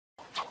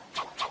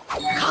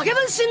影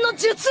分身の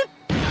術。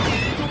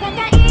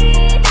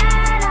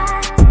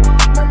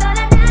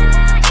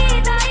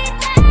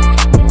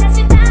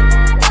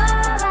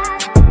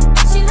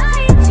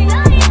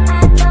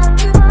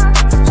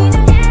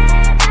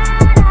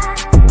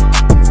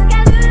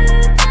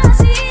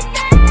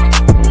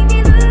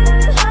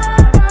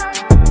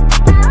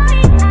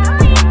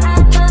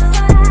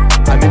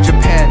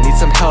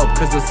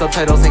Cause the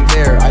subtitles ain't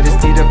there. I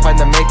just need to find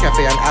the maid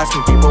cafe, I'm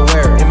asking people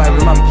where. In my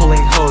room I'm pulling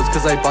hose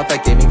cause I bought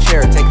that gaming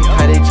chair. Taking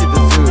Kaide to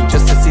the zoo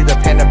just to see the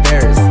panda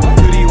bears.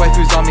 Foodie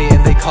waifus on me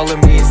and they calling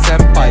me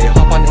senpai.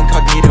 Hop on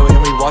incognito and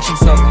we watching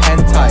some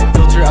hentai.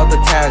 Filter out the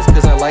tags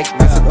cause I like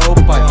massive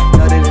opie.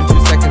 Nutted in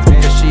 2 seconds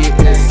because she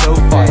is so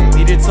fine.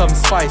 Needed some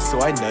spice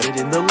so I nutted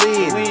in the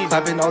lead.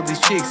 Clapping all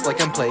these cheeks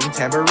like I'm playing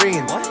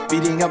tambourines.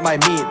 Beating up my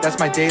meat, that's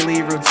my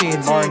daily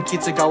routine. Marin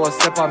Kitsugawa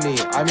step on me,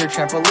 I'm your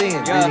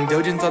trampoline. Reading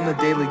dojins on the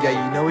daily,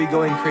 yeah, you know we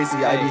going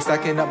crazy. I be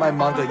stacking up my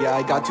manga, yeah,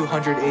 I got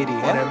 280.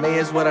 Anime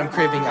is what I'm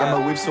craving,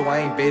 I'm a weep so I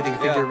ain't bathing.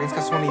 Figurines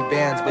cost 20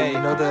 bands, but you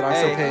know that I'm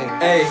still paying.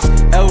 Hey,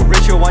 El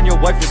Richo on your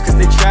waifus cause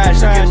they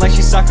trash. Looking like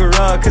she's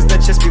Sakura cause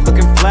that chest be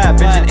looking flat.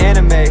 Binging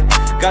anime,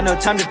 got no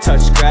time to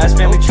touch grass.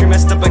 Family tree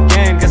messed up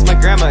again cause my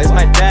grandma is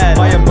my dad.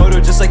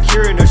 Miyamoto just like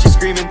Kira, no she's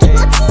screaming.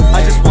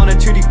 I just want a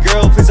 2D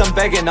girl, please I'm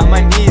begging on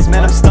my knees.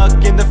 Man, I'm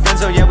stuck in the friend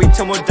zone, yeah we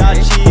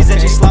Tomodachi's. And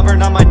she's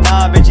slobbering on my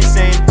knob and she's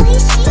saying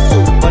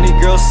funny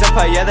girl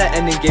senpai, yeah that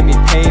ending gave me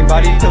pain.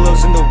 Body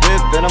pillows in the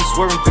whip and I'm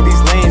swerving through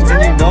these lanes.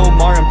 And you know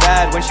Marin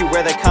bad when she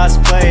wear that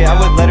cosplay. I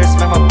would let her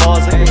smack my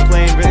balls like we're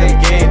playing rhythm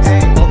games.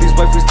 All these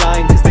waifus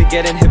dying cause they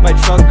getting hit by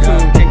truck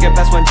coon. Can't get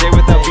past 1J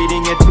without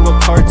beating it to a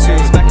cartoon.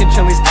 Smacking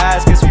Chun-Li's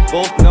ass cause we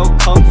both know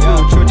kung fu.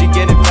 Choji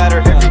getting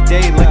fatter every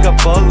day like a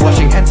balloon.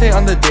 Watching hentai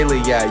on the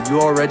daily, yeah, you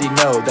already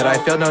know that I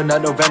failed no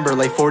nut November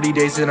like 40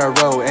 days in a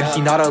row. And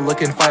Hinata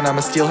looking fine,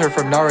 I'ma steal her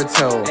from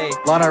Naruto.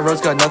 Lana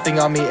Rose got nothing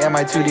on me and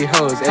my 2D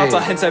hoes. Top a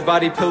hentai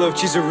body pillow,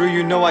 Chizuru,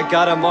 you know I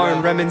got a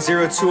Marin Remen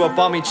 02 up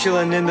on me,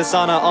 chillin' in the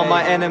sauna. On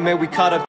my anime, we caught up.